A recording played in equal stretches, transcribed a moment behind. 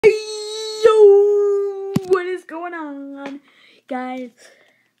going on, guys?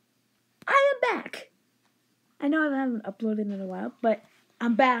 I am back. I know I haven't uploaded in a while, but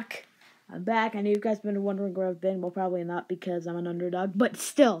I'm back. I know you guys have been wondering where I've been. Well, probably not because I'm an underdog, but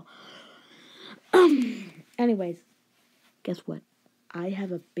still. Anyways, guess what? I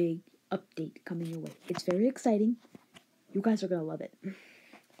have a big update coming your way. It's very exciting. You guys are gonna love it.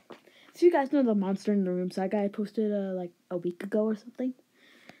 So you guys know the Monster in the Room saga I posted like a week ago or something?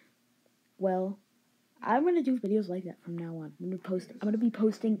 Well, I'm gonna do videos like that from now on. I'm gonna be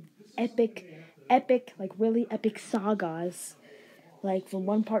posting epic, like really epic sagas, like from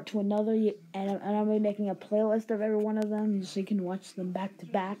one part to another. And I'm gonna be making a playlist of every one of them so you can watch them back to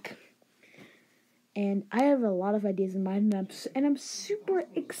back. And I have a lot of ideas in mind, and I'm super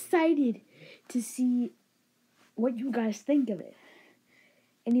excited to see what you guys think of it.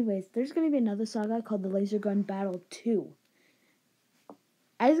 Anyways, there's gonna be another saga called the Laser Gun Battle 2.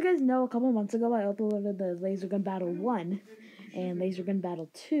 As you guys know, a couple months ago, I uploaded the Laser Gun Battle 1, and Laser Gun Battle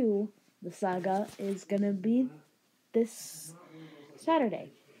 2, the saga, is going to be this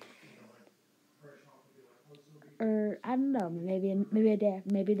Saturday. Or, I don't know, maybe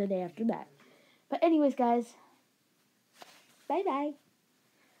the day after that. But anyways, guys, bye-bye,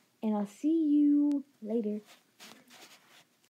 and I'll see you later.